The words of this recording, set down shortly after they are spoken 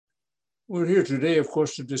We're here today, of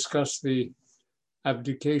course, to discuss the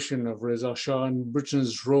abdication of Reza Shah and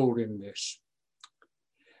Britain's role in this.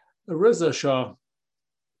 Reza Shah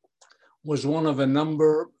was one of a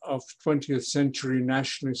number of 20th century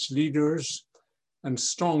nationalist leaders and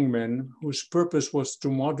strongmen whose purpose was to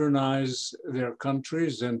modernize their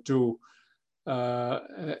countries and to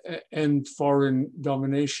end foreign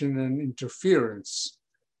domination and interference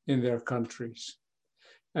in their countries.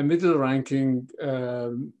 A middle-ranking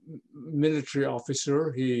military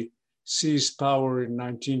officer, he seized power in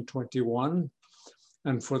 1921,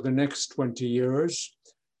 and for the next 20 years,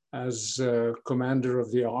 as commander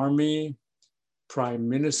of the army, prime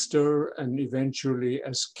minister, and eventually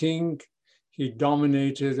as king, he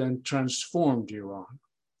dominated and transformed Iran.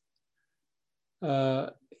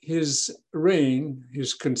 His reign,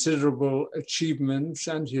 his considerable achievements,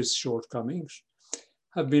 and his shortcomings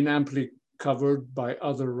have been amply covered by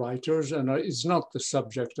other writers and is not the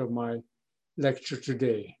subject of my lecture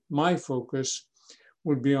today. My focus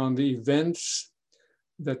would be on the events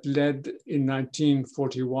that led in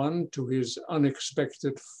 1941 to his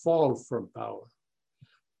unexpected fall from power,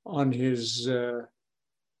 on his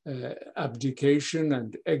abdication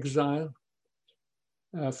and exile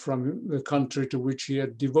from the country to which he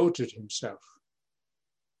had devoted himself.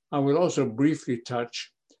 I will also briefly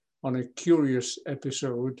touch on a curious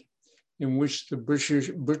episode in which the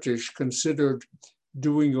British considered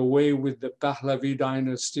doing away with the Pahlavi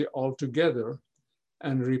dynasty altogether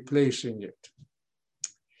and replacing it.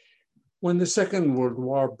 When the Second World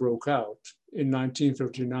War broke out in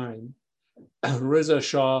 1939, Reza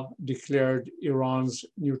Shah declared Iran's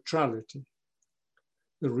neutrality.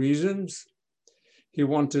 The reasons? He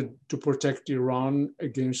wanted to protect Iran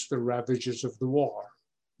against the ravages of the war.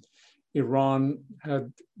 Iran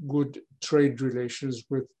had good trade relations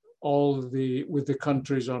with the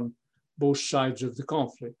countries on both sides of the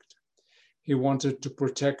conflict. He wanted to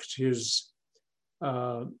protect his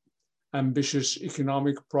ambitious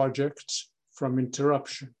economic projects from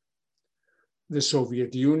interruption. The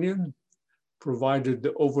Soviet Union provided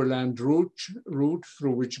the overland route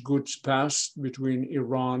through which goods passed between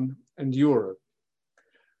Iran and Europe.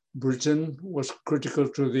 Britain was critical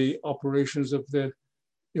to the operations of the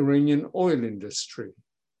Iranian oil industry,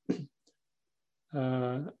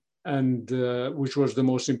 which was the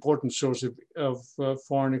most important source of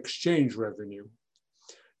foreign exchange revenue.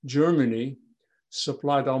 Germany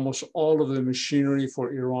supplied almost all of the machinery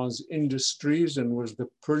for Iran's industries and was the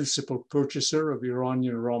principal purchaser of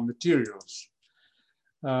Iranian raw materials.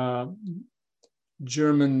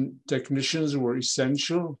 German technicians were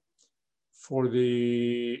essential for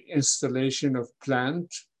the installation of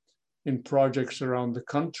plant in projects around the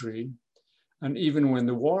country. And even when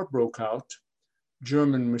the war broke out,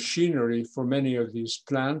 German machinery for many of these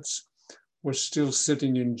plants was still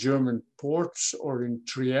sitting in German ports or in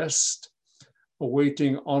Trieste,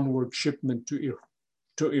 awaiting onward shipment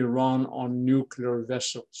to Iran on nuclear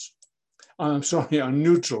vessels. On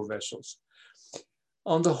neutral vessels.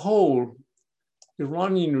 On the whole,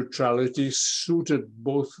 Iranian neutrality suited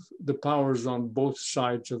both the powers on both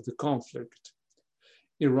sides of the conflict.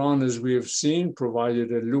 Iran, as we have seen,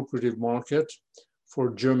 provided a lucrative market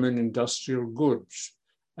for German industrial goods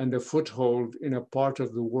and a foothold in a part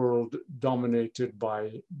of the world dominated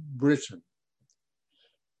by Britain.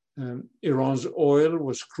 Iran's oil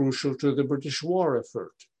was crucial to the British war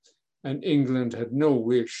effort, and England had no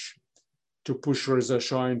wish to push Reza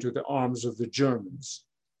Shah into the arms of the Germans.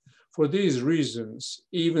 For these reasons,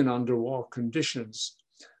 even under war conditions,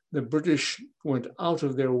 the British went out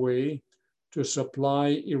of their way to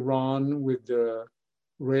supply Iran with the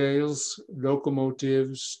rails,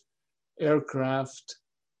 locomotives, aircraft,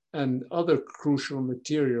 and other crucial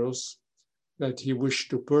materials that he wished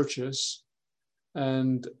to purchase,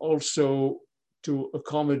 and also to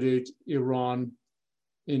accommodate Iran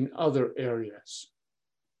in other areas.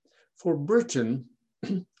 For Britain,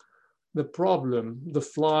 the problem, the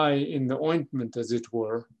fly in the ointment, as it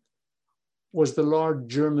were, was the large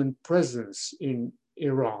German presence in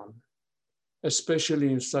Iran,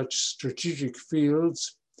 especially in such strategic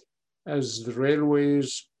fields as the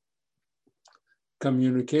railways,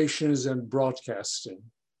 communications, and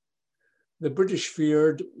broadcasting. The British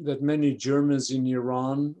feared that many Germans in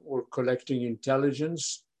Iran were collecting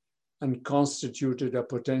intelligence and constituted a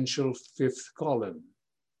potential fifth column.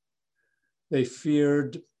 They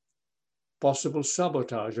feared possible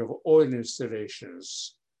sabotage of oil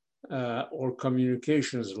installations or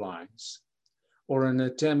communications lines, or an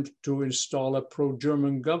attempt to install a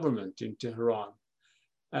pro-German government in Tehran,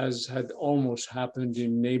 as had almost happened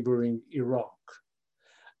in neighboring Iraq.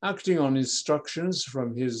 Acting on instructions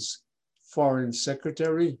from his foreign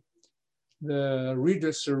secretary,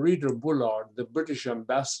 Sir Reader Bullard, the British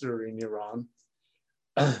ambassador in Iran,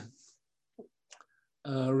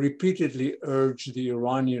 repeatedly urged the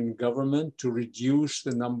Iranian government to reduce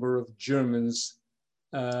the number of Germans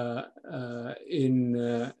in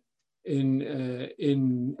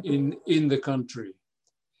the country.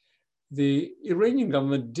 The Iranian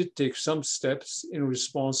government did take some steps in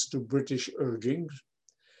response to British urgings.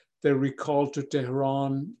 They recalled to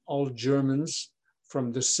Tehran all Germans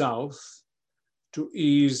from the south to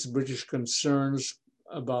ease British concerns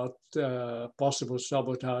about possible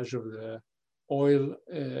sabotage of the oil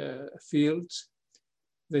fields.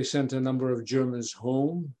 They sent a number of Germans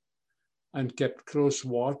home and kept close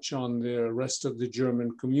watch on the rest of the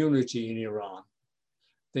German community in Iran.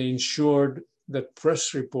 They ensured that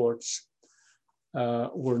press reports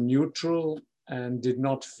were neutral and did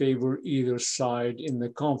not favor either side in the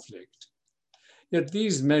conflict. Yet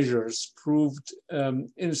these measures proved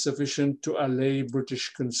insufficient to allay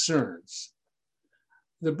British concerns.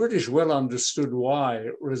 The British well understood why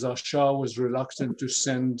Reza Shah was reluctant to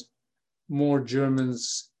send more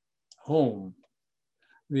Germans home.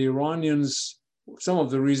 The Iranians, some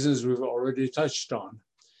of the reasons we've already touched on.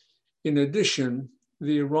 In addition,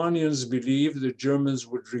 the Iranians believed the Germans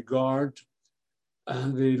would regard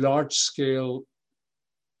the large-scale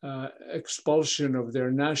expulsion of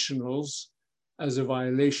their nationals as a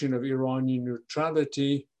violation of Iranian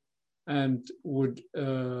neutrality and would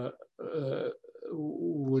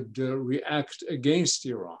react against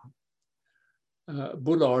Iran.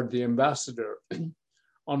 Bullard, the ambassador,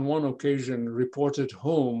 on one occasion reported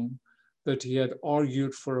home that he had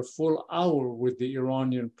argued for a full hour with the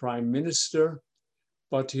Iranian prime minister,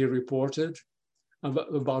 but he reported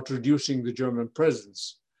about reducing the German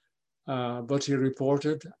presence. But he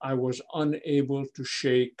reported, I was unable to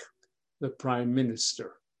shake the prime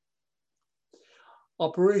minister.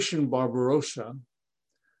 Operation Barbarossa,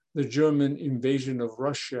 the German invasion of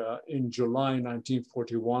Russia in July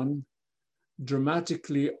 1941,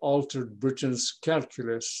 dramatically altered Britain's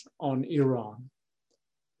calculus on Iran.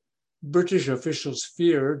 British officials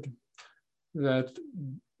feared that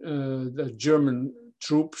German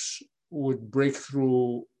troops would break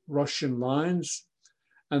through Russian lines,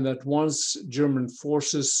 and that once German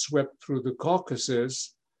forces swept through the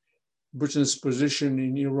Caucasus, Britain's position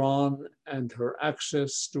in Iran and her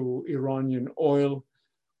access to Iranian oil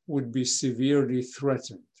would be severely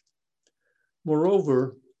threatened.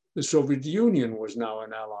 Moreover, the Soviet Union was now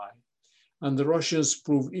an ally, and the Russians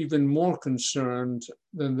proved even more concerned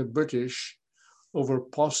than the British over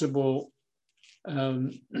possible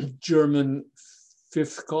German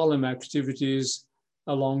fifth column activities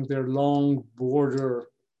along their long border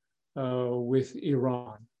with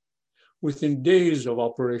Iran. Within days of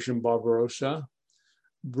Operation Barbarossa,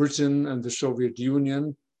 Britain and the Soviet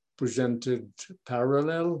Union presented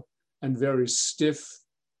parallel and very stiff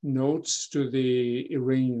notes to the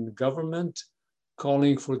Iranian government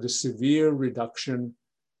calling for the severe reduction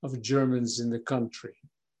of Germans in the country.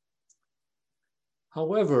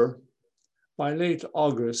 However, by late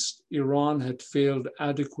August, Iran had failed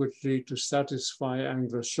adequately to satisfy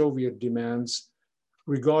Anglo-Soviet demands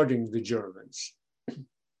regarding the Germans.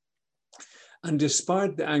 And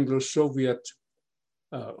despite the Anglo-Soviet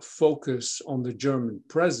focus on the German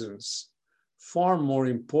presence, far more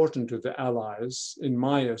important to the Allies, in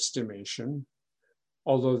my estimation,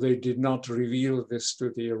 although they did not reveal this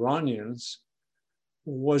to the Iranians,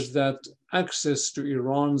 was that access to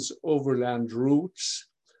Iran's overland routes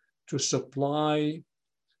to supply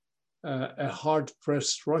a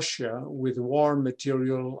hard-pressed Russia with war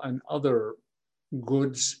material and other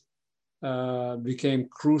goods became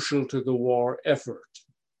crucial to the war effort.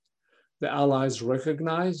 The Allies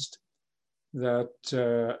recognized that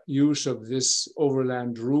use of this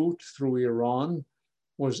overland route through Iran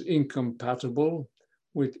was incompatible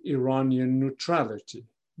with Iranian neutrality.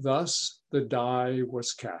 Thus, the die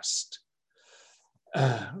was cast.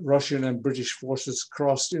 Russian and British forces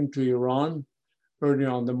crossed into Iran early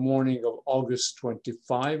on the morning of August 25,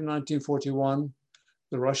 1941,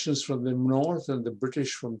 the Russians from the north and the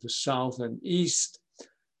British from the south and east,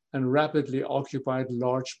 and rapidly occupied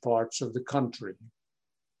large parts of the country.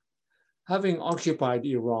 Having occupied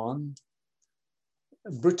Iran,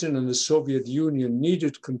 Britain and the Soviet Union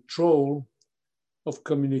needed control of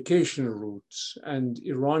communication routes and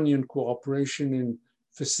Iranian cooperation in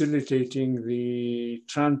facilitating the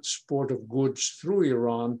transport of goods through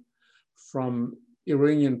Iran from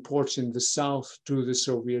Iranian ports in the south to the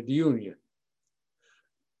Soviet Union.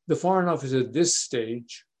 The Foreign Office at this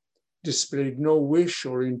stage displayed no wish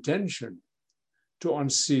or intention to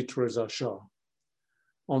unseat Reza Shah.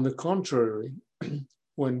 On the contrary,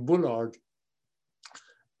 when Bullard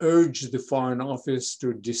urged the Foreign Office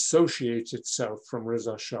to dissociate itself from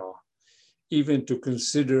Reza Shah, even to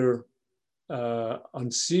consider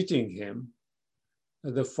unseating him.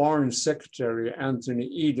 The Foreign Secretary, Anthony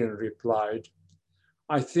Eden, replied,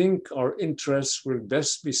 "I think our interests will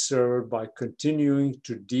best be served by continuing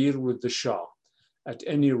to deal with the Shah, at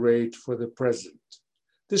any rate for the present."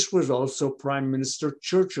 This was also Prime Minister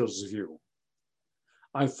Churchill's view.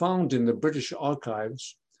 I found in the British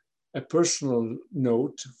archives a personal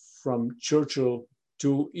note from Churchill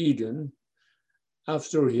to Eden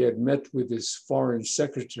after he had met with his foreign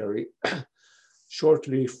secretary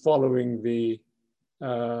shortly following the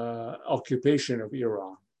occupation of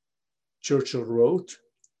Iran. Churchill wrote,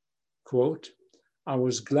 quote, "I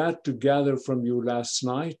was glad to gather from you last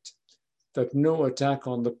night that no attack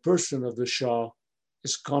on the person of the Shah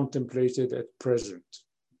is contemplated at present."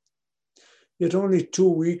 Yet only 2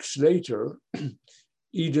 weeks later,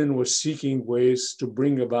 Eden was seeking ways to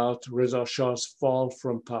bring about Reza Shah's fall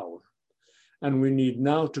from power. And we need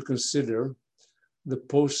now to consider the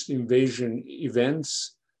post-invasion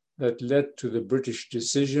events that led to the British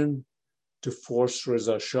decision to force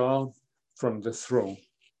Reza Shah from the throne.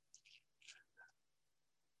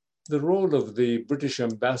 The role of the British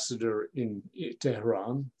ambassador in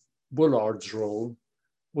Tehran, Bullard's role,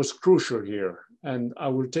 was crucial here, and I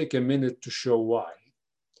will take a minute to show why.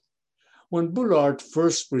 When Bullard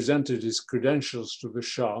first presented his credentials to the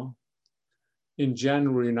Shah in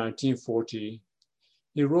January 1940,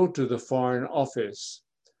 he wrote to the Foreign Office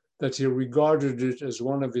that he regarded it as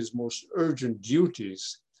one of his most urgent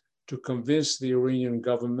duties to convince the Iranian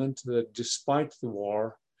government that despite the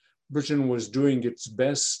war, Britain was doing its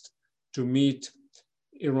best to meet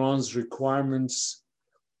Iran's requirements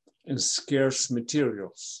in scarce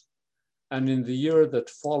materials. And in the year that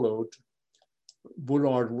followed,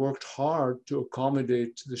 Bullard worked hard to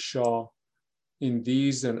accommodate the Shah in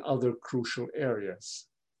these and other crucial areas.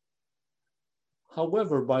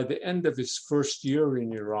 However, by the end of his first year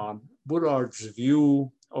in Iran, Bullard's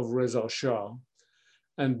view of Reza Shah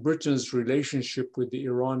and Britain's relationship with the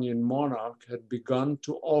Iranian monarch had begun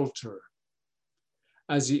to alter.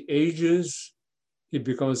 As he ages, he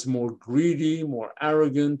becomes more greedy, more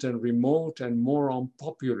arrogant and remote, and more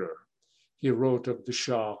unpopular, he wrote of the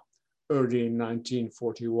Shah early in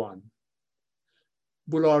 1941.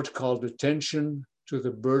 Bullard called attention to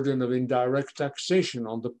the burden of indirect taxation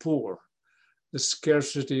on the poor, the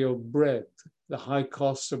scarcity of bread, the high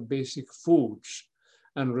cost of basic foods,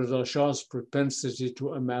 and Reza Shah's propensity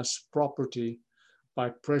to amass property by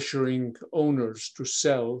pressuring owners to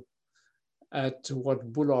sell at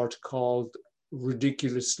what Bullard called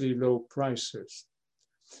ridiculously low prices.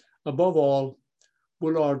 Above all,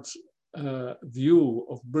 Bullard's view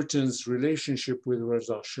of Britain's relationship with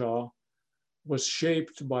Reza Shah was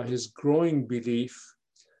shaped by his growing belief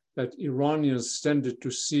that Iranians tended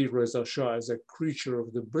to see Reza Shah as a creature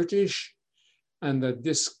of the British, and that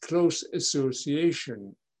this close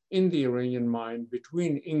association in the Iranian mind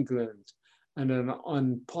between England and an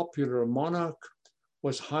unpopular monarch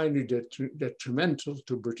was highly detrimental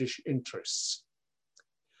to British interests.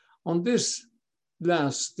 On this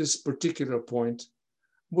particular point,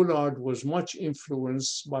 Bullard was much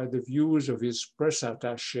influenced by the views of his press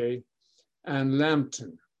attaché, Anne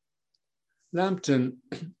Lambton. Lambton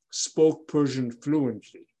spoke Persian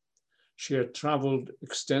fluently. She had traveled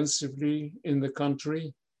extensively in the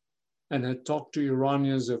country and had talked to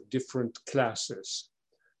Iranians of different classes.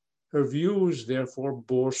 Her views, therefore,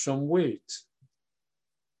 bore some weight.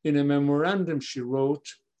 In a memorandum she wrote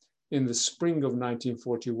in the spring of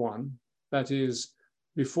 1941, that is,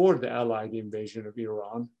 before the Allied invasion of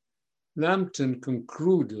Iran, Lambton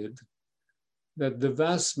concluded that the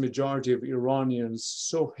vast majority of Iranians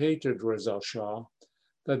so hated Reza Shah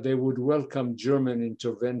that they would welcome German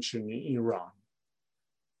intervention in Iran,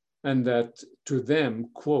 and that to them,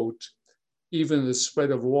 quote, "even the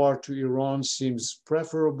spread of war to Iran seems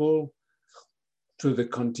preferable to the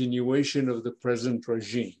continuation of the present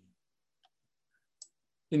regime."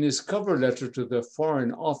 In his cover letter to the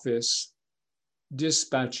Foreign Office,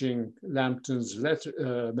 dispatching Lambton's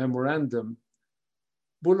memorandum,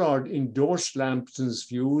 Bullard endorsed Lambton's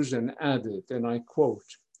views and added, and I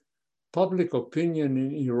quote, "Public opinion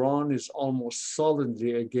in Iran is almost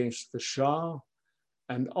solidly against the Shah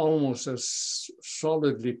and almost as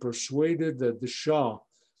solidly persuaded that the Shah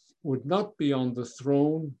would not be on the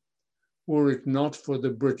throne were it not for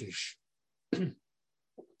the British."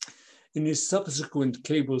 In his subsequent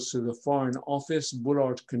cables to the Foreign Office,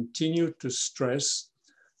 Bullard continued to stress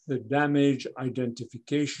the damage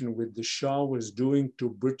identification with the Shah was doing to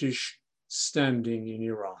British standing in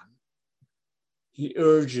Iran. he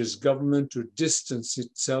urged his government to distance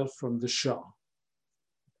itself from the Shah.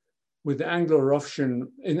 With the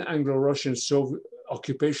Anglo-Russian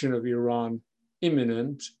occupation of Iran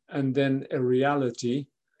imminent and then a reality,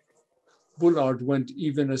 Bullard went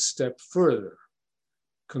even a step further,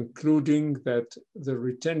 concluding that the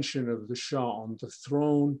retention of the Shah on the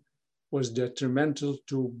throne was detrimental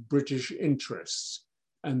to British interests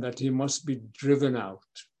and that he must be driven out.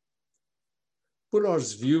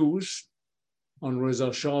 Bullard's views on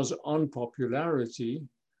Reza Shah's unpopularity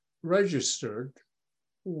registered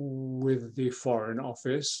with the Foreign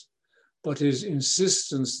Office, but his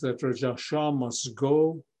insistence that Reza Shah must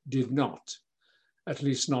go did not, at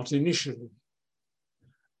least not initially.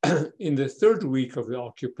 In the third week of the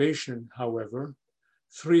occupation, however,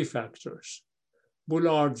 three factors: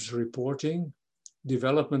 Bullard's reporting,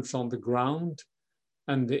 developments on the ground,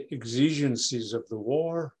 and the exigencies of the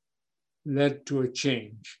war led to a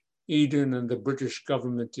change. Eden and the British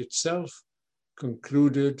government itself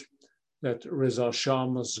concluded that Reza Shah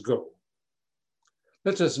must go.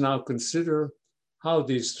 Let us now consider how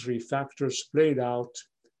these three factors played out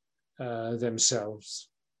themselves.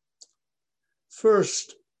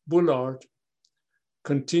 First, Bullard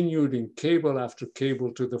continued in cable after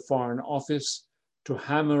cable to the Foreign Office to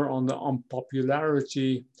hammer on the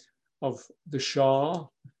unpopularity of the Shah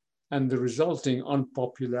and the resulting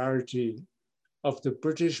unpopularity of the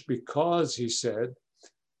British because, he said,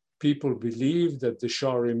 people believed that the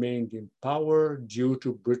Shah remained in power due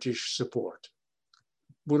to British support.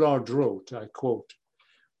 Bullard wrote, I quote,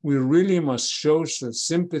 "We really must show some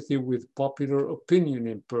sympathy with popular opinion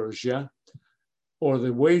in Persia, or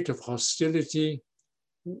the weight of hostility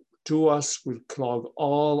to us will clog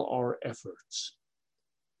all our efforts."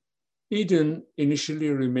 Eden initially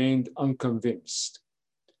remained unconvinced.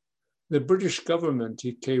 The British government,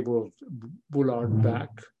 he cabled Bullard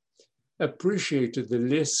back, appreciated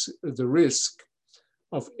the risk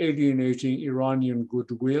of alienating Iranian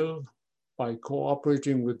goodwill by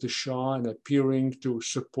cooperating with the Shah and appearing to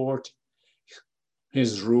support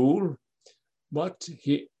his rule, but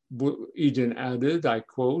Eden added, I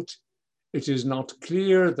quote, "It is not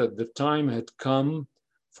clear that the time had come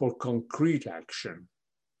for concrete action,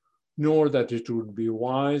 nor that it would be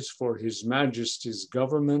wise for His Majesty's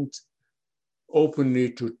government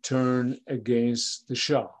openly to turn against the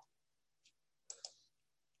Shah."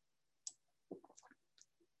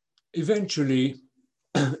 Eventually,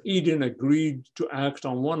 Eden agreed to act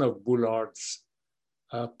on one of Bullard's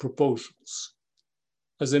proposals.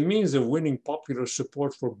 As a means of winning popular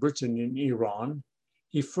support for Britain in Iran,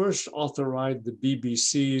 he first authorized the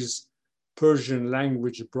BBC's Persian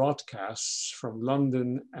language broadcasts from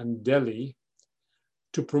London and Delhi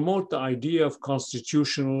to promote the idea of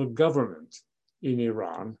constitutional government in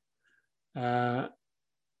Iran. And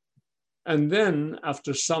then,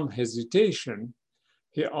 after some hesitation,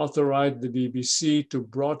 he authorized the BBC to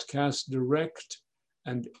broadcast direct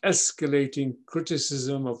and escalating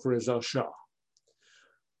criticism of Reza Shah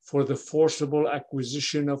for the forcible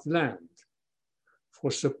acquisition of land,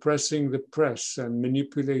 for suppressing the press and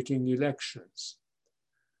manipulating elections,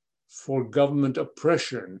 for government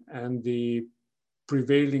oppression and the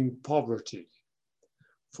prevailing poverty,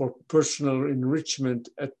 for personal enrichment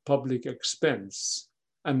at public expense,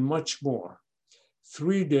 and much more.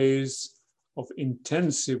 3 days of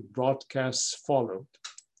intensive broadcasts followed.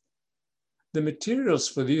 The materials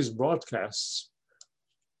for these broadcasts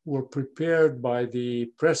were prepared by the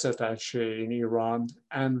press attaché in Iran,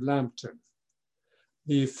 Anne Lambton.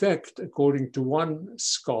 The effect, according to one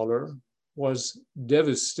scholar, was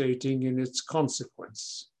devastating in its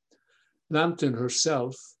consequence. Lambton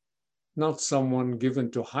herself, not someone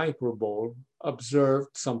given to hyperbole,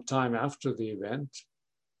 observed some time after the event,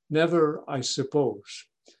 "Never, I suppose,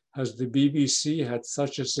 has the BBC had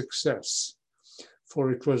such a success,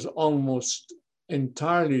 for it was almost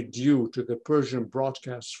entirely due to the Persian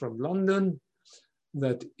broadcasts from London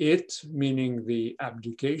that it," meaning the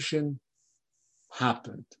abdication,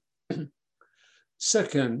 "happened."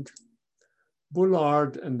 Second,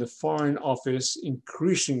 Bullard and the Foreign Office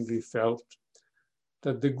increasingly felt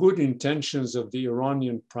that the good intentions of the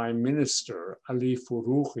Iranian Prime Minister, Ali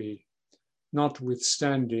Foroughi,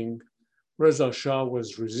 notwithstanding, Reza Shah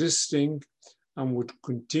was resisting and would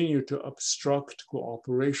continue to obstruct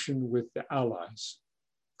cooperation with the Allies.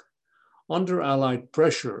 Under Allied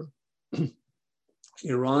pressure,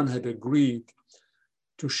 Iran had agreed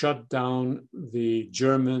to shut down the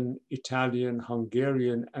German, Italian,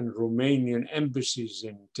 Hungarian, and Romanian embassies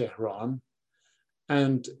in Tehran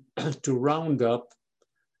and to round up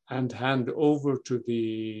and hand over to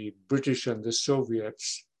the British and the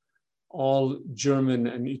Soviets all German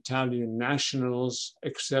and Italian nationals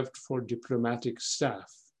except for diplomatic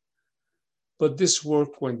staff. But this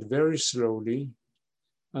work went very slowly,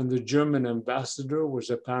 and the German ambassador was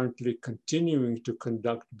apparently continuing to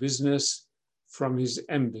conduct business from his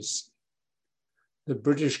embassy. The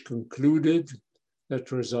British concluded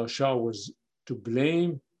that Reza Shah was to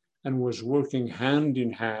blame and was working hand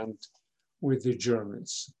in hand with the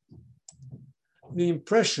Germans. The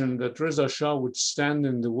impression that Reza Shah would stand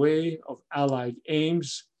in the way of Allied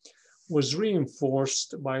aims was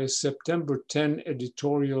reinforced by a September 10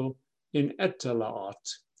 editorial in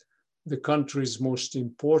Etala'at, the country's most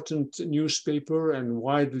important newspaper and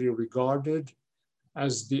widely regarded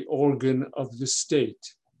as the organ of the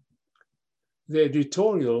state. The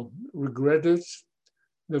editorial regretted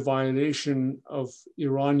the violation of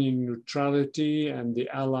Iranian neutrality and the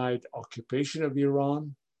Allied occupation of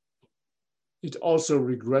Iran. It also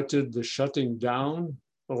regretted the shutting down,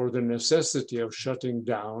 or the necessity of shutting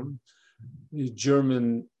down, the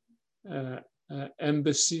German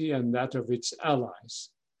embassy and that of its allies.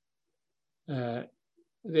 The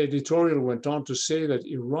editorial went on to say that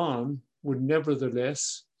Iran would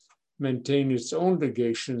nevertheless maintain its own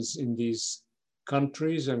legations in these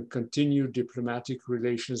countries and continue diplomatic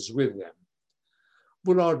relations with them.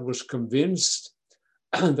 Bullard was convinced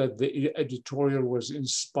that the editorial was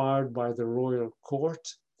inspired by the royal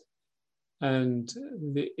court, and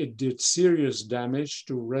it did serious damage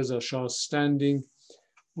to Reza Shah's standing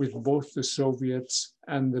with both the Soviets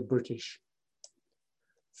and the British.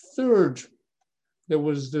 Third, there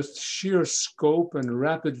was the sheer scope and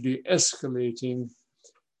rapidly escalating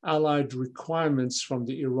Allied requirements from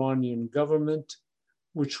the Iranian government,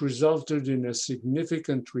 which resulted in a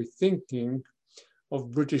significant rethinking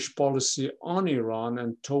of British policy on Iran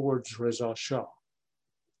and towards Reza Shah.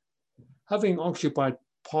 Having occupied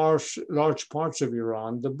large parts of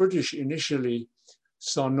Iran, the British initially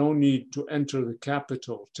saw no need to enter the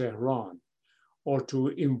capital, Tehran, or to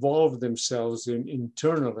involve themselves in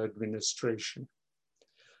internal administration.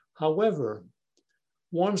 However,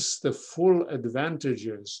 once the full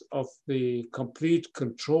advantages of the complete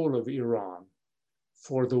control of Iran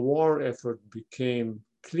for the war effort became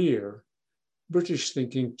clear, British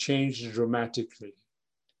thinking changed dramatically.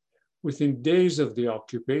 Within days of the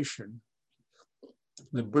occupation,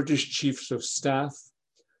 the British chiefs of staff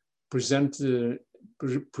presented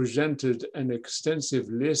an extensive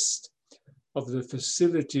list of the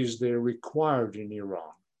facilities they required in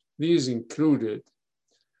Iran. These included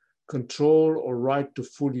control or right to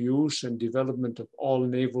full use and development of all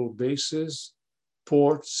naval bases,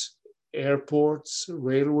 ports, airports,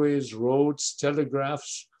 railways, roads,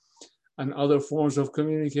 telegraphs, and other forms of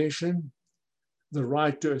communication, the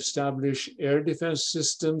right to establish air defense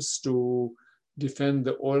systems to defend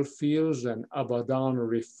the oil fields and Abadan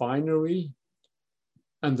refinery,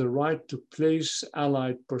 and the right to place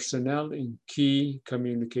Allied personnel in key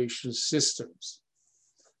communication systems.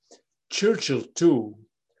 Churchill, too,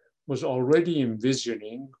 was already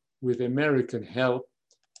envisioning, with American help,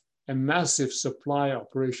 a massive supply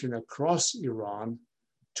operation across Iran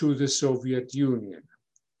to the Soviet Union,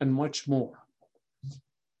 and much more.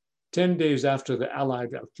 10 days after the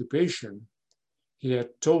Allied occupation, he had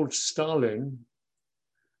told Stalin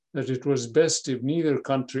that it was best if neither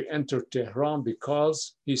country entered Tehran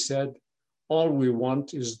because, he said, all we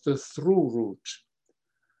want is the through route.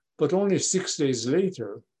 But only 6 days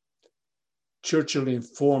later, Churchill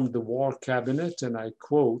informed the war cabinet, and I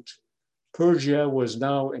quote, "Persia was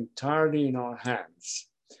now entirely in our hands.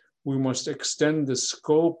 We must extend the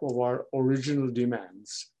scope of our original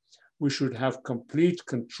demands. We should have complete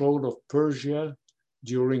control of Persia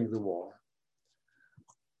during the war."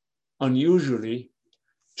 Unusually,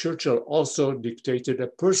 Churchill also dictated a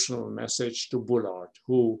personal message to Bullard,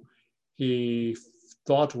 who he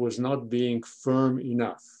thought was not being firm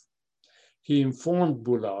enough. He informed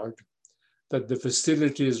Bullard that the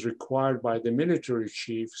facilities required by the military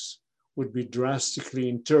chiefs would be drastically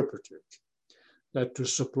interpreted, that to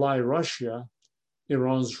supply Russia,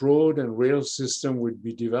 Iran's road and rail system would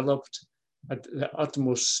be developed at the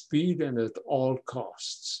utmost speed and at all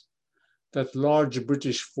costs, that large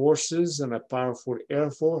British forces and a powerful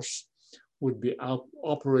air force would be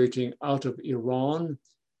operating out of Iran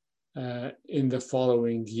in the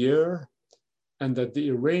following year, and that the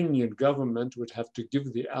Iranian government would have to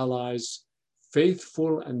give the Allies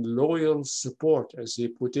faithful and loyal support, as he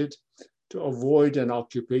put it, to avoid an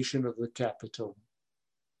occupation of the capital.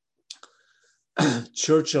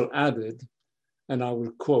 Churchill added, and I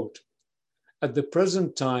will quote, "At the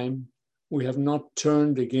present time, we have not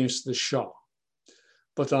turned against the Shah,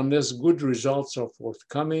 but unless good results are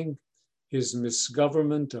forthcoming, His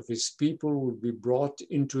misgovernment of his people would be brought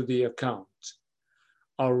into the account.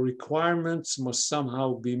 Our requirements must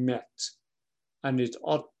somehow be met, and it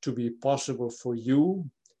ought to be possible for you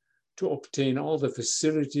to obtain all the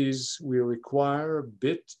facilities we require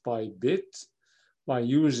bit by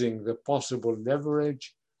using the possible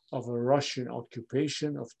leverage of a Russian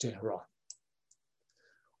occupation of Tehran.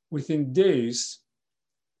 Within days,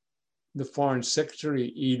 the Foreign Secretary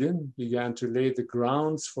Eden began to lay the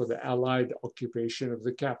grounds for the Allied occupation of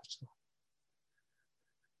the capital.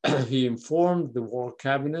 He informed the War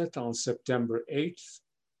Cabinet on September 8th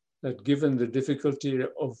that given the difficulty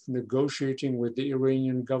of negotiating with the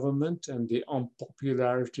Iranian government and the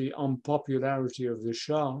unpopularity of the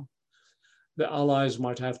Shah, the Allies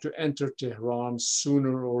might have to enter Tehran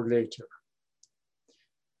sooner or later.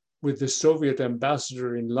 With the Soviet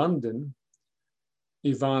ambassador in London,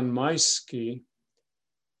 Ivan Maisky,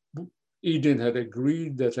 Eden had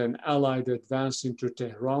agreed that an Allied advance into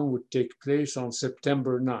Tehran would take place on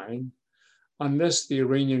September 9, unless the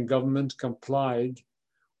Iranian government complied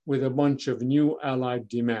with a bunch of new Allied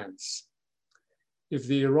demands. If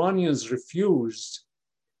the Iranians refused,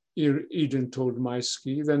 Eden told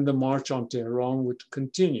Maisky, then the march on Tehran would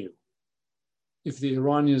continue. If the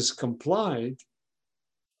Iranians complied,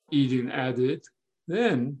 Eden added,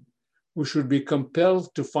 then we should be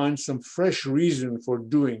compelled to find some fresh reason for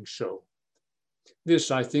doing so.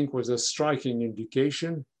 This, I think, was a striking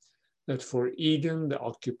indication that for Eden, the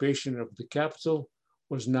occupation of the capital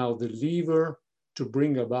was now the lever to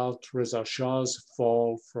bring about Reza Shah's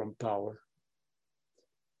fall from power.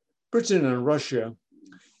 Britain and Russia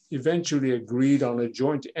eventually agreed on a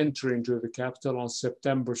joint entry into the capital on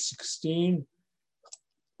September 16,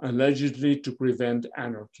 allegedly to prevent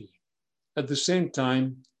anarchy. At the same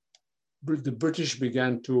time, the British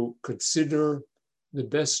began to consider the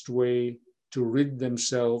best way to rid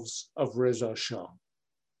themselves of Reza Shah.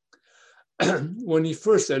 When he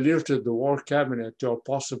first alerted the War Cabinet to a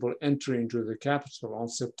possible entry into the capital on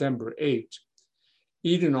September 8,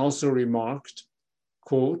 Eden also remarked,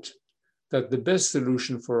 quote, that the best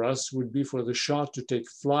solution for us would be for the Shah to take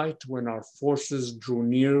flight when our forces drew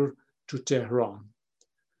near to Tehran.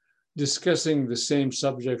 Discussing the same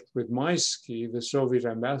subject with Maisky, the Soviet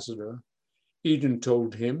ambassador, Eden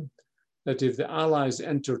told him that if the Allies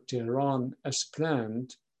entered Tehran as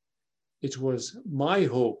planned, it was my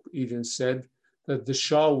hope, Eden said, that the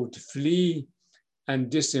Shah would flee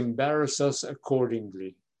and disembarrass us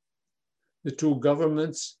accordingly. The two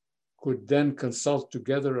governments could then consult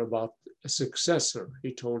together about a successor,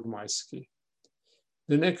 he told Maisky.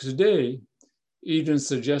 The next day, Eden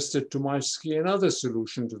suggested to Maisky another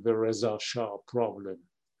solution to the Reza Shah problem.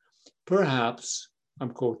 Perhaps,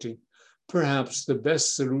 I'm quoting, perhaps the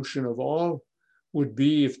best solution of all would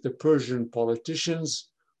be if the Persian politicians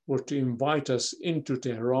were to invite us into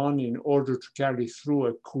Tehran in order to carry through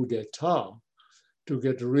a coup d'etat to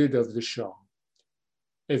get rid of the Shah,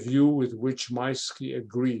 a view with which Maisky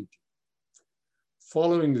agreed.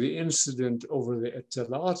 Following the incident over the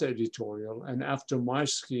Ettalat editorial, and after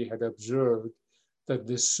Maisky had observed that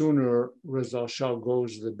the sooner Reza Shah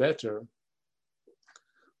goes, the better,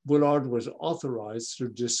 Bullard was authorized to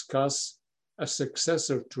discuss a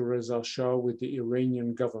successor to Reza Shah with the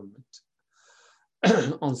Iranian government.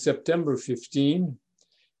 On September 15,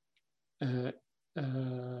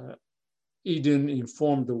 Eden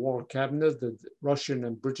informed the War Cabinet that Russian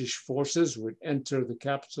and British forces would enter the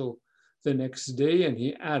capital the next day, and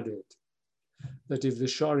he added that if the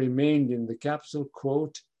Shah remained in the capital,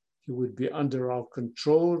 quote, he would be under our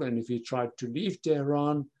control, and if he tried to leave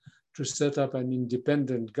Tehran to set up an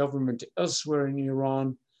independent government elsewhere in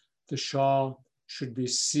Iran, the Shah should be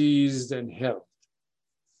seized and held.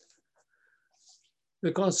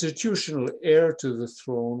 The constitutional heir to the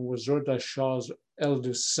throne was Reza Shah's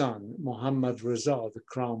eldest son, Mohammad Reza, the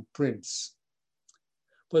crown prince.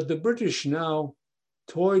 But the British now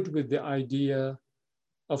toyed with the idea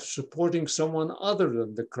of supporting someone other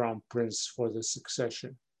than the crown prince for the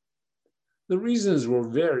succession. The reasons were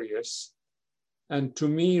various and, to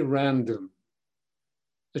me, random.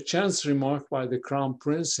 A chance remark by the crown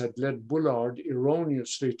prince had led Bullard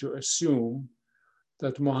erroneously to assume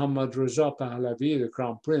that Mohammad Reza Pahlavi, the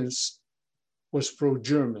crown prince, was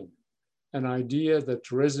pro-German, an idea that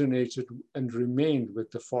resonated and remained with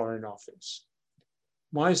the Foreign Office.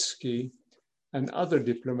 Maisky and other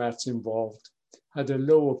diplomats involved had a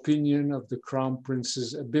low opinion of the crown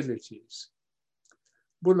prince's abilities.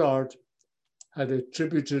 Bullard had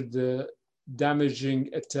attributed the damaging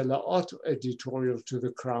Ettalat editorial to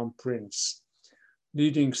the crown prince,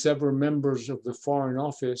 leading several members of the Foreign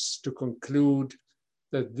Office to conclude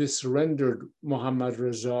that this rendered Mohammad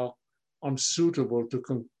Reza unsuitable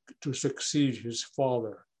to succeed his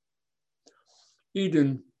father.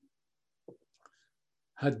 Eden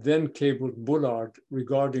had then cabled Bullard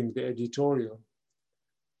regarding the editorial.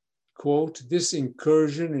 Quote, "This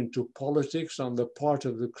incursion into politics on the part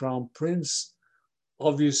of the Crown Prince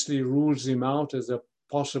obviously rules him out as a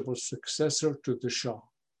possible successor to the Shah."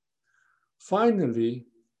 Finally,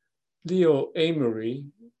 Leo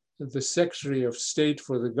Amery, the Secretary of State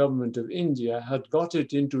for the government of India, had got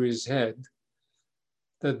it into his head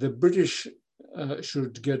that the British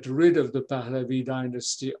should get rid of the Pahlavi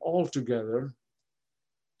dynasty altogether,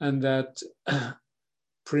 and that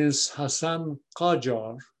Prince Hassan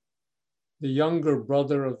Qajar, the younger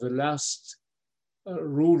brother of the last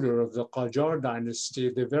ruler of the Qajar dynasty,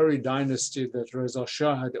 the very dynasty that Reza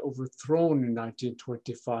Shah had overthrown in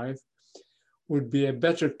 1925, would be a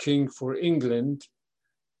better king for England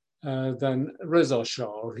than Reza Shah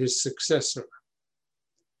or his successor.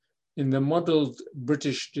 In the muddled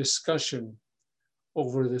British discussion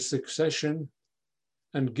over the succession,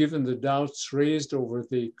 and given the doubts raised over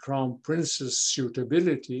the Crown Prince's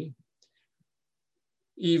suitability,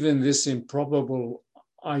 even this improbable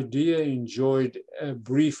idea enjoyed a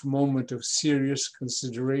brief moment of serious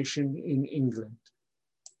consideration in England.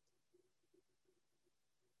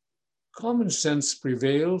 Common sense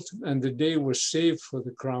prevailed, and the day was saved for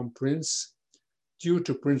the Crown Prince due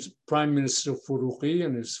to Prime Minister Fourouqi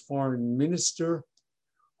and his foreign minister,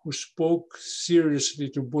 who spoke seriously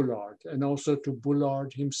to Bullard and also to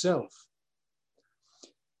Bullard himself.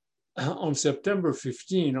 On September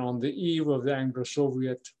 15, on the eve of the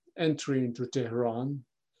Anglo-Soviet entry into Tehran,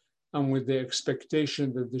 and with the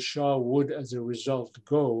expectation that the Shah would, as a result,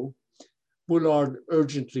 go, Bullard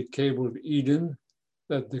urgently cabled Eden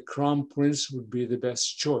that the Crown Prince would be the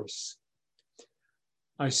best choice.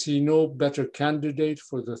 "I see no better candidate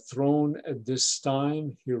for the throne at this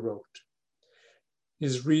time," he wrote.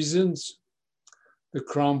 His reasons: the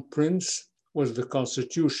Crown Prince was the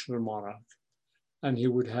constitutional monarch, and he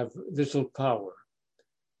would have little power.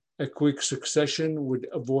 A quick succession would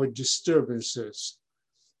avoid disturbances,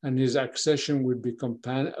 and his accession would be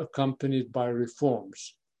accompanied by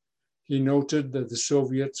reforms. He noted that the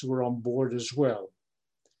Soviets were on board as well.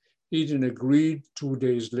 Eden agreed 2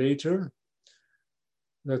 days later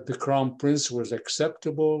that the Crown Prince was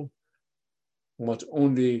acceptable, but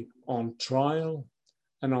only on trial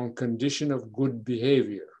and on condition of good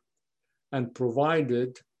behavior, and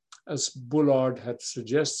provided, as Bullard had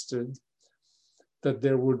suggested, that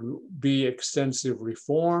there would be extensive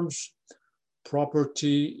reforms,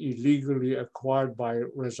 property illegally acquired by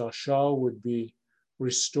Reza Shah would be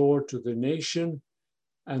restored to the nation,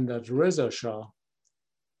 and that Reza Shah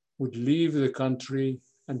would leave the country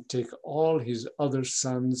and take all his other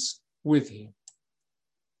sons with him.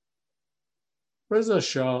 Reza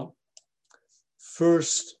Shah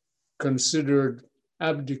first considered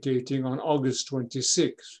abdicating on August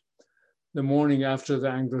 26, the morning after the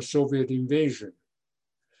Anglo-Soviet invasion.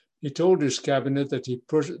 He told his cabinet that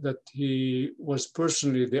he was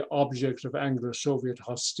personally the object of Anglo-Soviet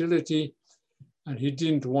hostility, and he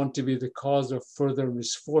didn't want to be the cause of further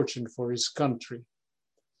misfortune for his country.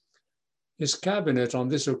 His cabinet on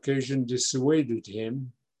this occasion dissuaded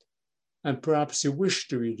him, and perhaps he wished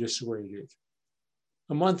to be dissuaded.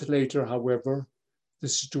 A month later, however, the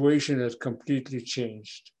situation had completely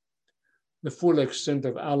changed. The full extent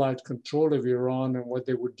of Allied control of Iran and what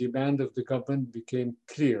they would demand of the government became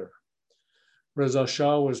clear. Reza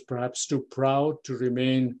Shah was perhaps too proud to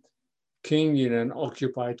remain king in an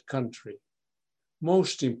occupied country.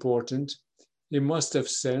 Most important, he must have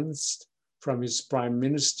sensed from his prime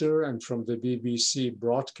minister and from the BBC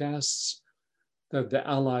broadcasts that the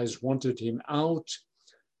Allies wanted him out,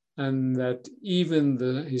 and that even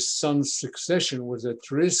his son's succession was at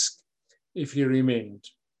risk if he remained.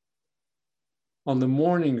 On the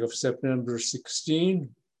morning of September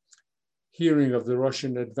 16, hearing of the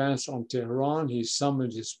Russian advance on Tehran, he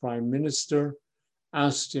summoned his prime minister,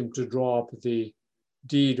 asked him to draw up the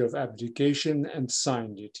deed of abdication, and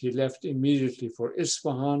signed it. He left immediately for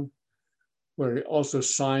Isfahan, where he also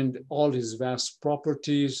signed all his vast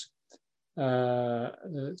properties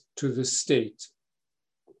to the state.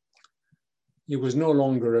 He was no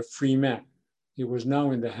longer a free man. He was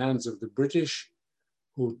now in the hands of the British,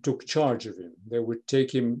 who took charge of him. They would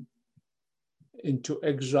take him into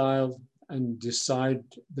exile and decide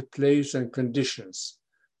the place and conditions,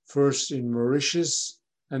 first in Mauritius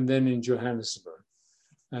and then in Johannesburg.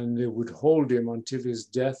 And they would hold him until his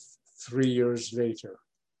death 3 years later.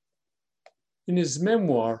 In his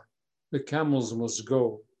memoir, The Camels Must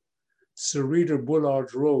Go, Sir Reader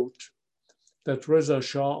Bullard wrote that Reza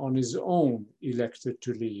Shah on his own elected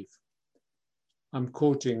to leave. I'm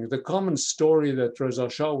quoting, "The common story that Reza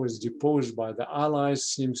Shah was deposed by the Allies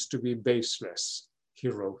seems to be baseless," he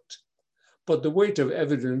wrote. But the weight of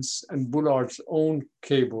evidence and Bullard's own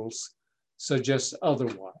cables suggests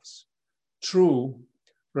otherwise. True,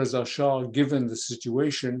 Reza Shah, given the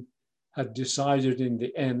situation, had decided in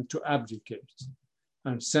the end to abdicate,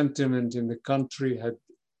 and sentiment in the country had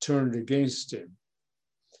turned against him.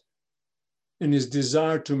 In his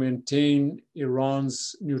desire to maintain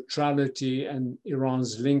Iran's neutrality and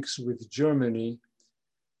Iran's links with Germany,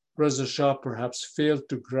 Reza Shah perhaps failed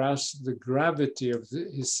to grasp the gravity of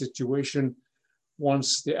his situation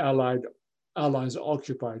once the Allies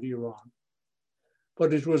occupied Iran.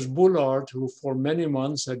 But it was Bullard who for many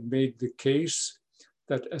months had made the case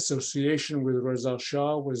that association with Reza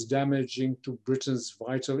Shah was damaging to Britain's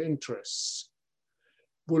vital interests.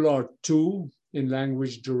 Bullard, too, in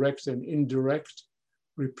language direct and indirect,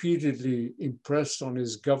 repeatedly impressed on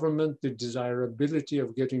his government the desirability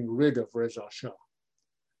of getting rid of Reza Shah.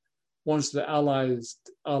 Once the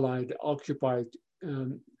Allied occupied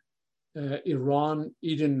Iran,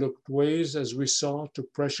 Eden looked ways, as we saw, to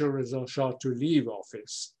pressure Reza Shah to leave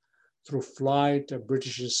office through flight, a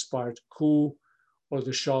British-inspired coup, or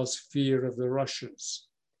the Shah's fear of the Russians.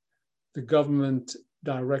 The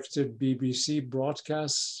government-directed BBC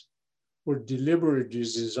broadcasts were deliberately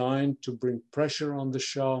designed to bring pressure on the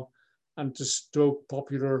Shah and to stoke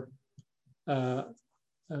popular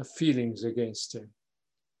feelings against him.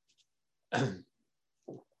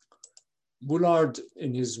 Bullard,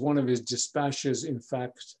 in one of his dispatches, in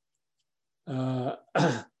fact,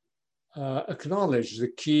 acknowledged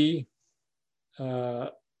the key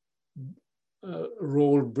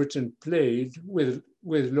role Britain played with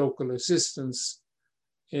local assistance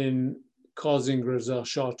in causing Reza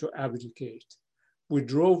Shah to abdicate. "We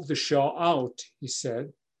drove the Shah out," he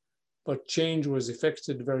said, "but change was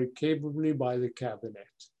effected very capably by the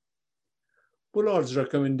cabinet." Bullard's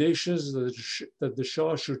recommendations that the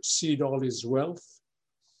Shah should cede all his wealth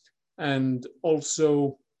and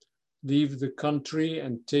also leave the country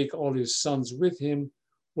and take all his sons with him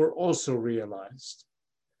were also realized.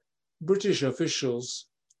 British officials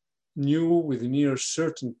knew with near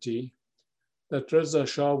certainty that Reza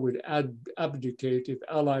Shah would abdicate if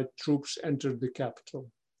Allied troops entered the capital.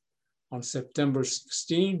 On September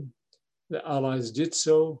 16, the Allies did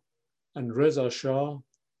so, and Reza Shah,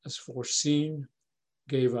 as foreseen,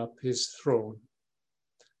 gave up his throne.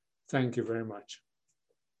 Thank you very much.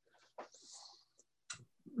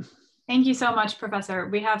 Thank you so much, Professor.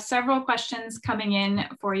 We have several questions coming in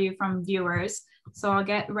for you from viewers, so I'll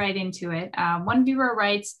get right into it. One viewer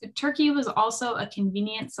writes, "Turkey was also a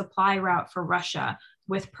convenient supply route for Russia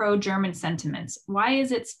with pro-German sentiments. Why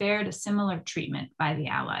is it spared a similar treatment by the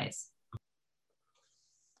Allies?"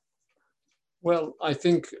 Well, I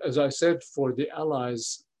think, as I said, for the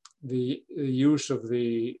Allies, the use of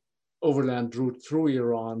the overland route through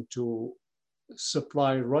Iran to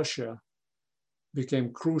supply Russia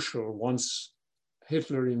became crucial once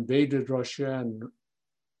Hitler invaded Russia and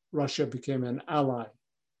Russia became an ally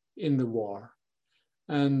in the war.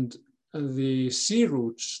 And the sea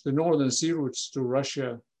routes, the northern sea routes to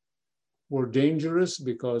Russia were dangerous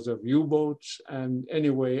because of U-boats and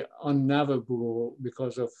anyway unnavigable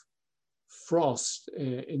because of frost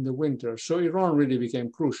in the winter. So Iran really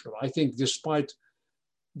became crucial. I think despite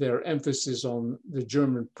their emphasis on the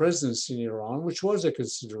German presence in Iran, which was a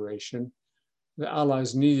consideration, the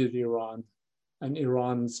Allies needed Iran, and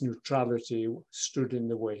Iran's neutrality stood in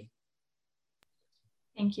the way.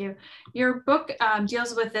 Thank you. Your book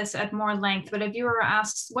deals with this at more length, but a viewer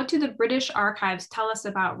asks, what do the British archives tell us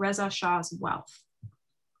about Reza Shah's wealth?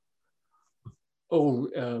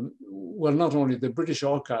 Well, not only the British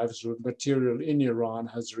archives, but material in Iran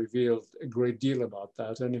has revealed a great deal about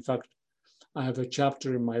that. And in fact, I have a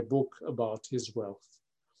chapter in my book about his wealth.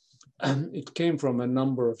 It came from a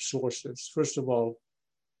number of sources. First of all,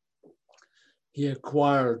 he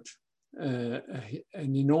acquired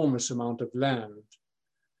an enormous amount of land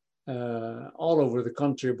all over the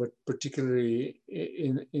country, but particularly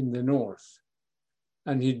in the north.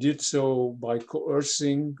 And he did so by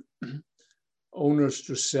coercing owners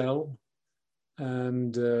to sell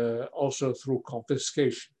and also through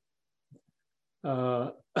confiscation.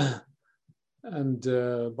 And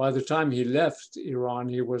by the time he left Iran,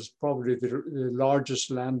 he was probably the largest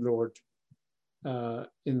landlord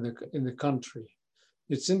in the country.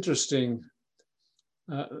 It's interesting,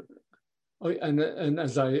 and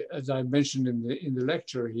as I mentioned in the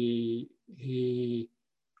lecture, he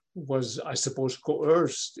was, I suppose,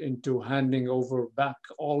 coerced into handing over back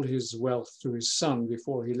all his wealth to his son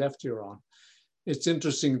before he left Iran. It's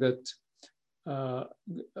interesting that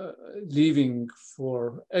leaving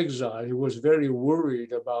for exile, he was very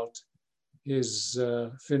worried about his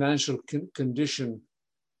financial condition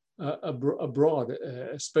abroad,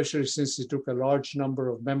 especially since he took a large number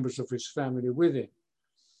of members of his family with him.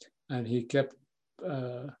 And he kept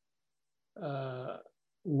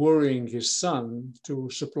worrying his son to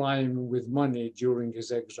supply him with money during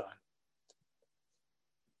his exile.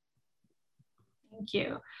 Thank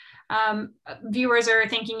you. Viewers are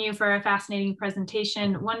thanking you for a fascinating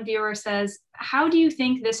presentation. One viewer says, how do you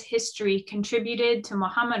think this history contributed to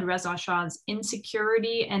Mohammad Reza Shah's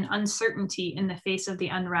insecurity and uncertainty in the face of the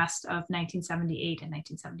unrest of 1978 and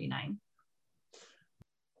 1979?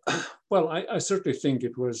 Well, I certainly think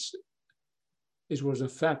it was a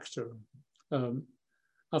factor.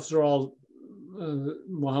 After all,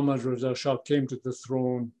 Mohammad Reza Shah came to the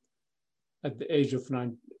throne at the age of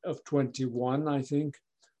 21, I think,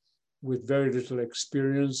 with very little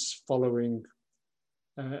experience, following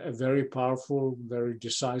a very powerful, very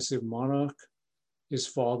decisive monarch, his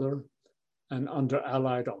father, and under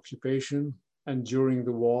Allied occupation. And during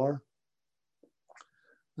the war,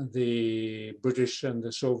 the British and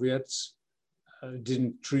the Soviets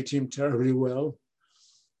didn't treat him terribly well.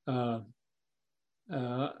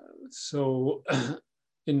 So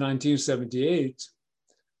in 1978,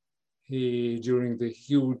 during the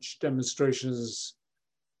huge demonstrations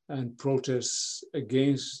and protests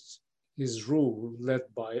against his rule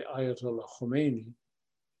led by Ayatollah Khomeini,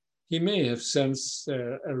 he may have sensed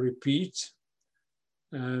a repeat,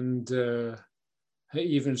 and he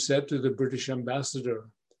even said to the British ambassador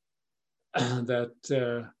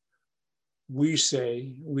that we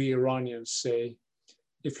Iranians say,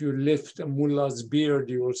 if you lift a mullah's beard,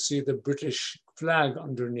 you will see the British flag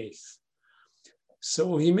underneath.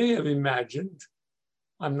 So he may have imagined,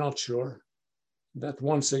 I'm not sure, that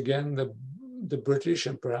once again the British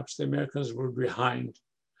and perhaps the Americans were behind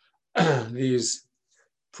these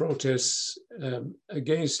protests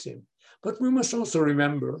against him. But we must also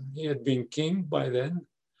remember he had been king by then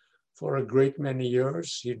for a great many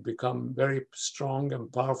years. He'd become very strong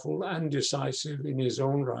and powerful and decisive in his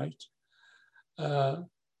own right.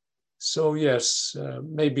 So yes,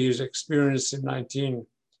 maybe his experience in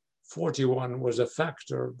 1941 was a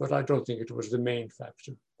factor, but I don't think it was the main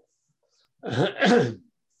factor.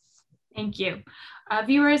 Thank you. A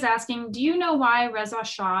viewer is asking, do you know why Reza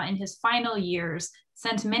Shah in his final years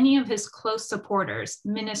sent many of his close supporters,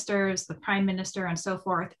 ministers, the prime minister and so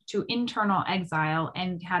forth, to internal exile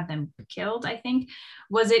and had them killed, I think?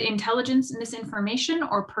 Was it intelligence misinformation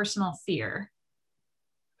or personal fear?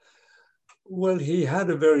 Well, he had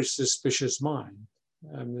a very suspicious mind.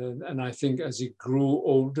 And I think as he grew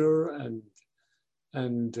older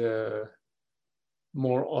and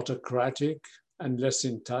more autocratic and less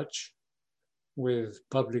in touch with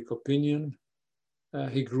public opinion,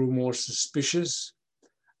 he grew more suspicious.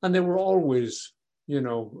 And there were always,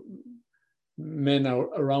 men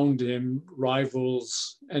around him,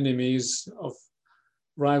 rivals, enemies of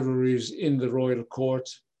rivalries in the royal court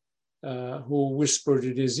who whispered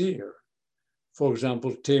in his ear. For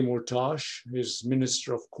example, Tash, his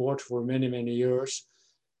minister of court for many, many years,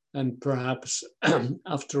 and perhaps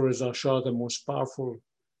after Reza Shah, the most powerful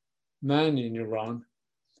man in Iran,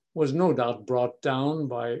 was no doubt brought down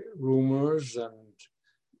by rumors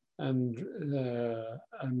and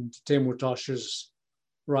Tash's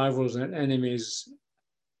rivals and enemies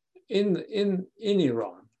in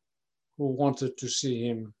Iran who wanted to see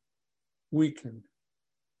him weakened.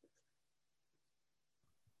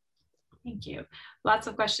 Thank you. Lots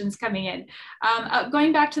of questions coming in.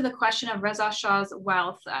 Going back to the question of Reza Shah's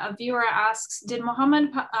wealth, a viewer asks, did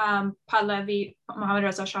Mohammad Reza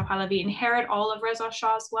Shah Pahlavi inherit all of Reza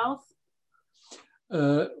Shah's wealth?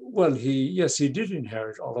 Well, yes, he did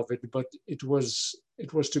inherit all of it, but it was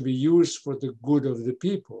to be used for the good of the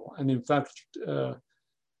people. And in fact, the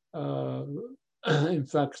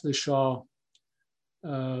Shah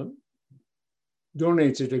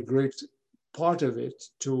donated a great part of it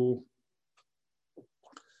to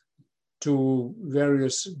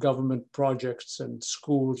various government projects and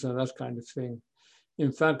schools and that kind of thing.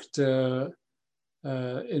 In fact, in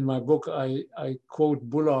my book, I quote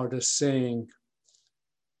Bullard as saying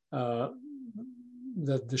that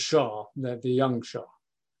the young Shah,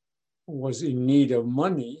 was in need of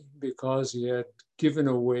money because he had given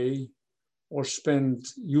away or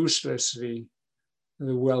spent uselessly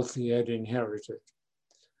the wealth he had inherited.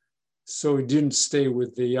 So he didn't stay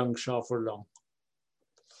with the young Shah for long.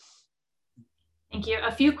 Thank you.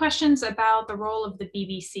 A few questions about the role of the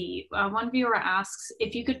BBC. One viewer asks,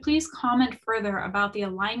 if you could please comment further about the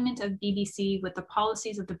alignment of BBC with the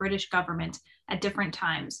policies of the British government at different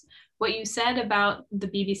times. What you said about the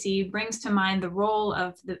BBC brings to mind the role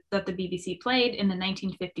that the BBC played in the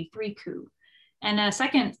 1953 coup. And a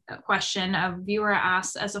second question, a viewer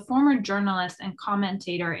asks, as a former journalist and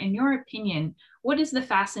commentator, in your opinion, what is the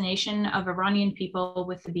fascination of Iranian people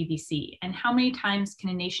with the BBC? And how many times can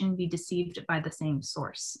a nation be deceived by the same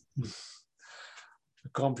source? A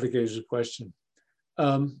complicated question.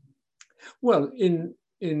 Well, in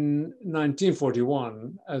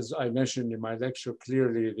 1941, as I mentioned in my lecture,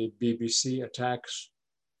 clearly the BBC attacks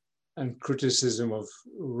and criticism of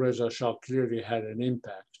Reza Shah clearly had an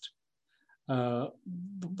impact.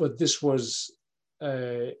 But this was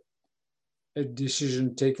a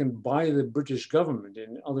decision taken by the British government.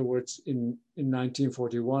 In other words, in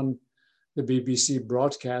 1941, the BBC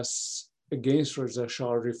broadcasts against Reza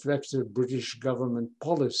Shah reflected British government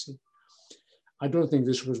policy. I don't think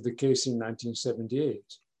this was the case in 1978.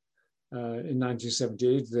 In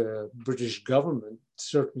 1978, the British government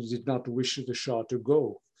certainly did not wish the Shah to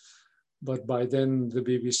go. But by then, the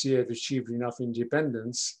BBC had achieved enough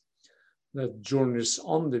independence that journalists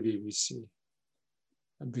on the BBC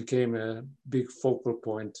became a big focal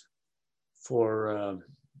point for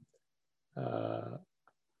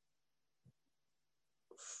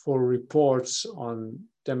reports on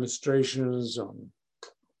demonstrations, on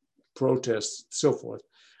protests, so forth.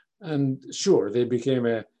 And sure, they became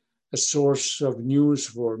a source of news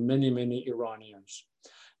for many, many Iranians.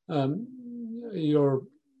 Our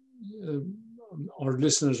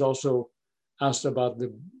listeners also asked about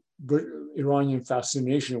the Iranian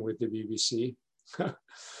fascination with the BBC.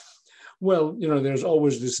 Well, there's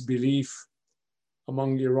always this belief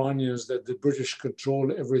among Iranians that the British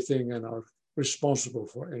control everything and are responsible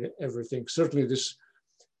for everything. Certainly this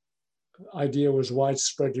idea was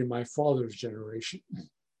widespread in my father's generation.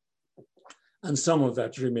 And some of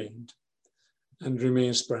that remained and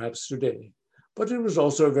remains perhaps today. But it was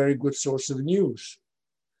also a very good source of news.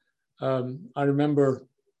 I remember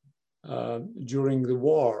during the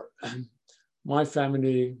war, my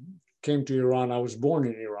family came to Iran. I was born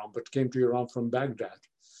in Iran, but came to Iran from Baghdad.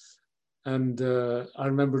 And I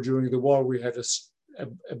remember during the war, we had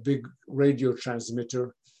a big radio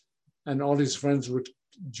transmitter, and all his friends would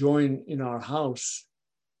join in our house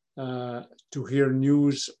to hear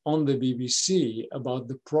news on the BBC about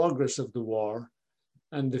the progress of the war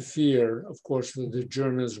and the fear, of course, that the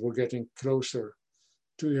Germans were getting closer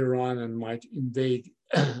to Iran and might invade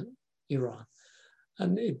Iran.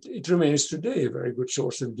 And it remains today a very good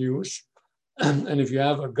source of news. And if you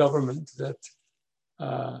have a government that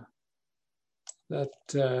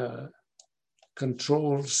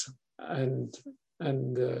controls and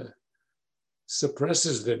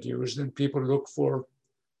suppresses the news, then people look for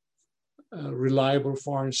reliable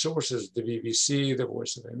foreign sources, the BBC, the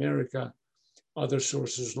Voice of America, other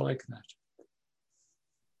sources like that.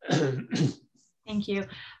 Thank you.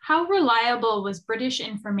 How reliable was British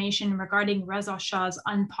information regarding Reza Shah's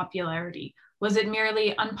unpopularity? Was it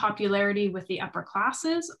merely unpopularity with the upper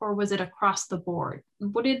classes, or was it across the board?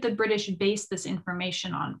 What did the British base this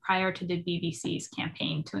information on prior to the BBC's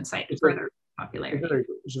campaign to incite further popularity?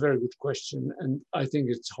 It's a very good question, and I think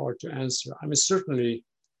it's hard to answer. I mean, certainly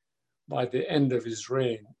by the end of his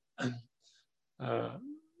reign,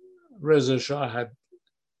 Reza Shah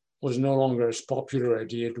was no longer as popular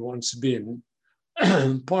as he had once been,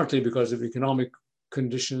 partly because of economic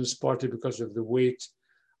conditions, partly because of the weight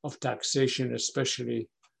of taxation, especially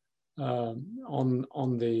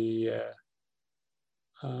on the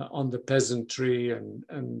peasantry and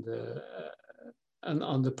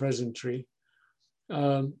on the peasantry.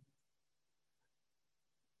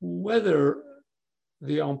 Whether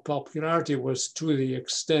the unpopularity was to the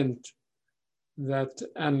extent that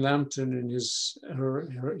Anne Lambton in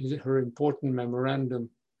her important memorandum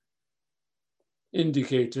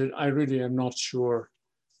indicated, I really am not sure,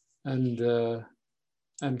 and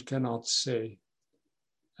cannot say.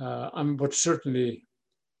 But certainly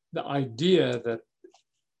the idea that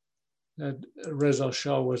Reza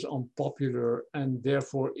Shah was unpopular and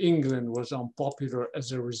therefore England was unpopular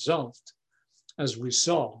as a result, as we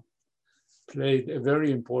saw, played a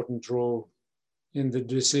very important role in the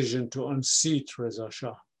decision to unseat Reza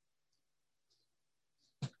Shah.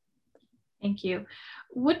 Thank you.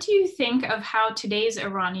 What do you think of how today's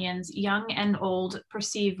Iranians, young and old,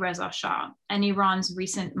 perceive Reza Shah and Iran's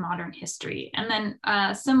recent modern history? And then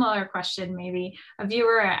a similar question, maybe, a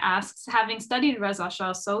viewer asks, having studied Reza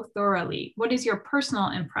Shah so thoroughly, what is your personal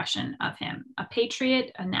impression of him? A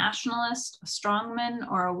patriot, a nationalist, a strongman,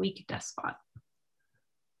 or a weak despot?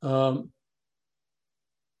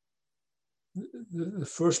 The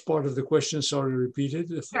first part of the question, sorry,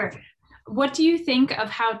 repeated. Sure. What do you think of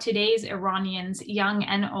how today's Iranians, young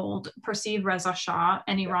and old, perceive Reza Shah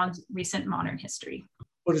and Iran's recent modern history?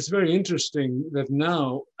 Well, it's very interesting that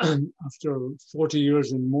now, after 40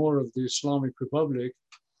 years and more of the Islamic Republic,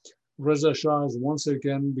 Reza Shah has once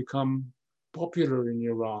again become popular in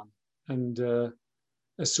Iran and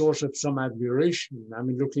a source of some admiration. I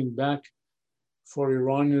mean, looking back for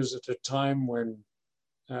Iranians at a time when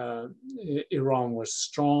Iran was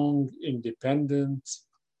strong, independent,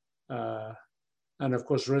 and of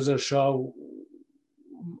course, Reza Shah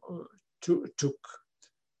took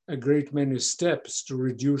a great many steps to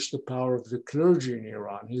reduce the power of the clergy in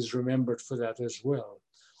Iran. He's remembered for that as well.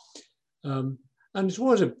 And it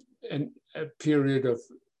was a period of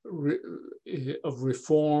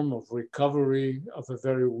reform, of recovery, of a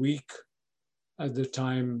very weak, at the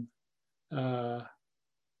time,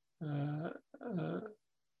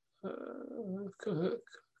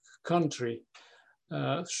 country.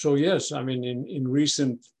 So yes, I mean, in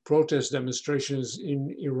recent protest demonstrations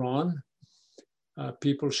in Iran,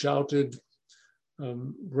 people shouted,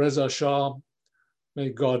 Reza Shah, may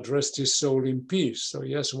God rest his soul in peace. So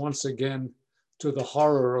yes, once again, to the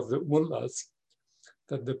horror of the mullahs,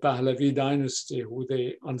 that the Pahlavi dynasty, who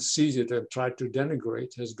they unseated and tried to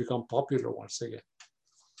denigrate, has become popular once again.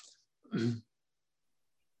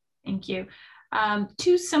 Thank you.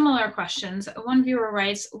 Two similar questions. One viewer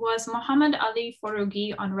writes, was Muhammad Ali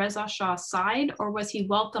Foroughi on Reza Shah's side, or was he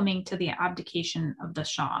welcoming to the abdication of the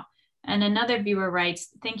Shah? And another viewer writes,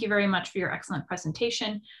 thank you very much for your excellent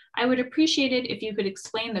presentation. I would appreciate it if you could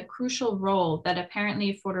explain the crucial role that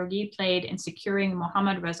apparently Foroughi played in securing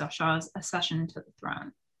Mohammad Reza Shah's accession to the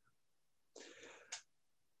throne.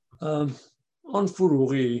 On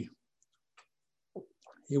Foroughi,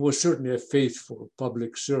 he was certainly a faithful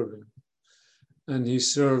public servant. And he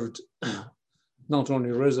served not only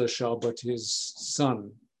Reza Shah, but his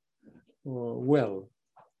son well.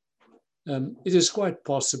 It is quite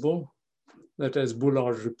possible that, as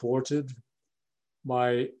Bullard reported,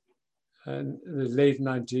 by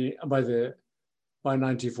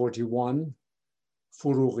 1941,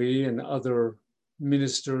 Foroughi and other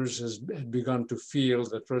ministers had begun to feel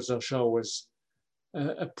that Reza Shah was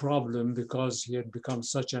a problem because he had become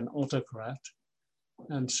such an autocrat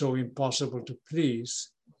and so impossible to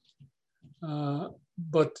please.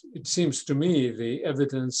 But it seems to me the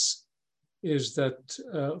evidence is that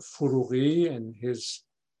Foroughi and his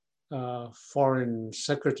foreign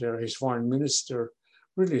secretary, his foreign minister,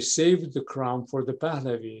 really saved the crown for the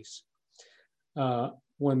Pahlavis.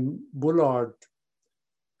 When Bullard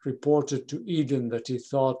reported to Eden that he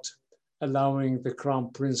thought allowing the crown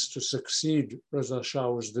prince to succeed Reza Shah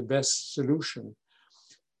was the best solution,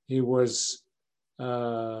 he was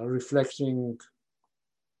reflecting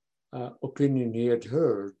opinion he had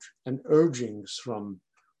heard and urgings from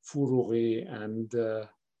Foroughi and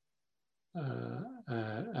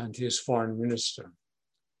his foreign minister.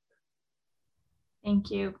 Thank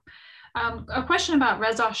you. A question about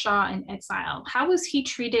Reza Shah in exile. How was he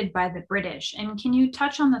treated by the British? And can you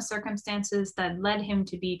touch on the circumstances that led him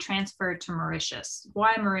to be transferred to Mauritius?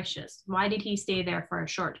 Why Mauritius? Why did he stay there for a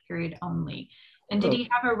short period only? And did he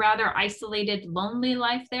have a rather isolated, lonely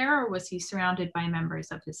life there, or was he surrounded by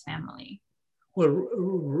members of his family? Well,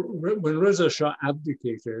 when Reza Shah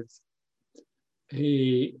abdicated,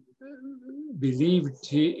 he believed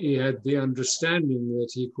he had the understanding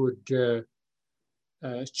that he could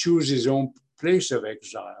choose his own place of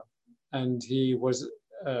exile. And he was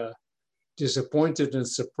disappointed and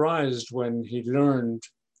surprised when he learned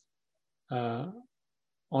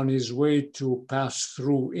on his way to pass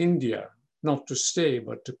through India, not to stay,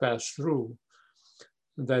 but to pass through,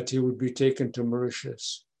 that he would be taken to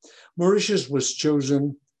Mauritius. Mauritius was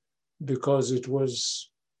chosen because it was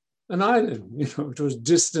an island, it was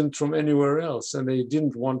distant from anywhere else, and they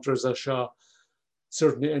didn't want Reza Shah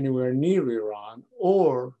certainly anywhere near Iran,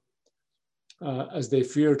 or as they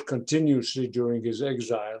feared continuously during his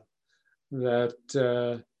exile, that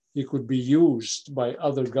he could be used by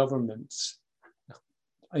other governments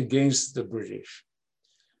against the British.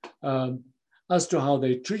 As to how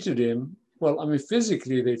they treated him, well, I mean,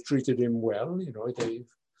 physically they treated him well.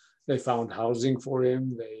 They found housing for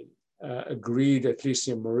him. They agreed, at least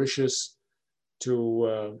in Mauritius,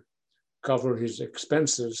 to cover his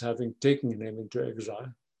expenses, having taken him into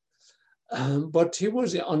exile. But he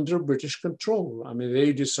was under British control. I mean,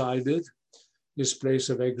 they decided his place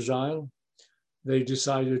of exile. They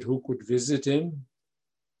decided who could visit him,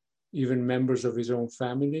 even members of his own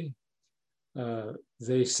family.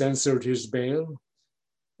 They censored his bail.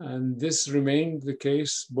 And this remained the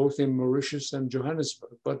case both in Mauritius and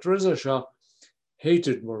Johannesburg. But Reza Shah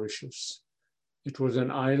hated Mauritius. It was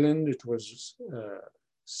an island. It was,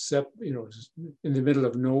 in the middle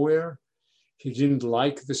of nowhere. He didn't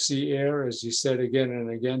like the sea air, as he said again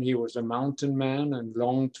and again. He was a mountain man and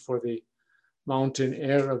longed for the mountain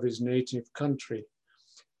air of his native country.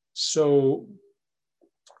 So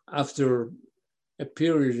after a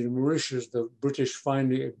period in Mauritius, the British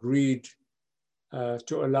finally agreed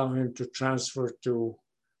to allow him to transfer to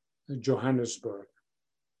Johannesburg.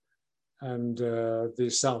 And the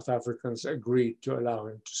South Africans agreed to allow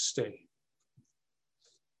him to stay.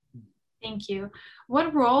 Thank you.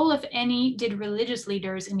 What role, if any, did religious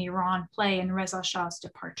leaders in Iran play in Reza Shah's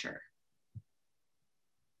departure?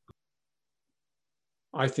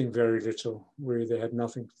 I think very little. Really, they had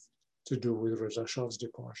nothing to do with Reza Shah's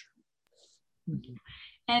departure. Mm-hmm.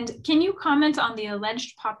 And can you comment on the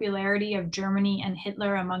alleged popularity of Germany and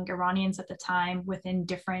Hitler among Iranians at the time within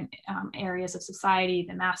different areas of society,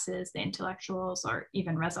 the masses, the intellectuals, or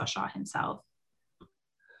even Reza Shah himself?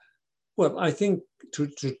 Well, I think to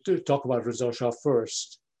talk about Reza Shah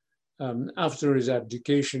first, after his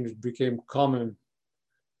abdication, it became common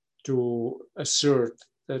to assert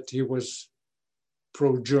that he was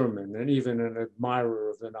pro-German and even an admirer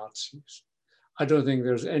of the Nazis. I don't think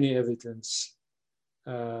there's any evidence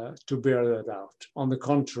to bear that out. On the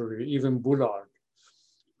contrary, even Bullard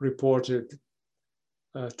reported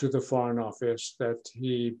to the Foreign Office that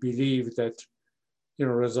he believed that,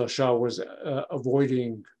 Reza Shah was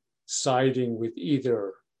avoiding siding with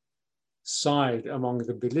either side among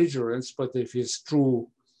the belligerents, but if his true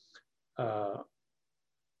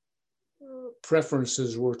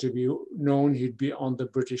preferences were to be known, he'd be on the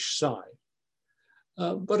British side.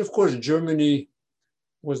 But of course, Germany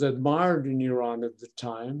was admired in Iran at the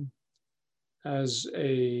time as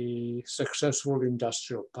a successful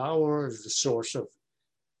industrial power, as the source of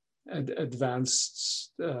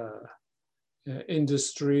advanced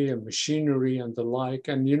industry and machinery and the like.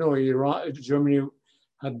 And Germany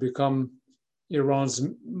had become Iran's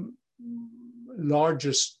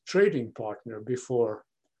largest trading partner before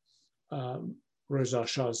Reza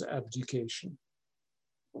Shah's abdication.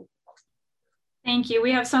 Thank you.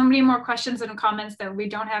 We have so many more questions and comments that we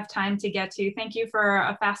don't have time to get to. Thank you for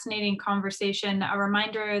a fascinating conversation. A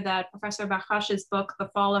reminder that Professor Bakhash's book, The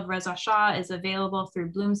Fall of Reza Shah, is available through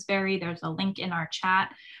Bloomsbury. There's a link in our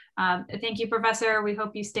chat. Thank you, Professor. We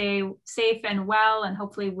hope you stay safe and well, and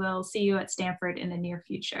hopefully we'll see you at Stanford in the near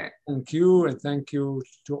future. Thank you, and thank you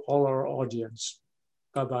to all our audience.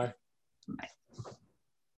 Bye-bye. Bye.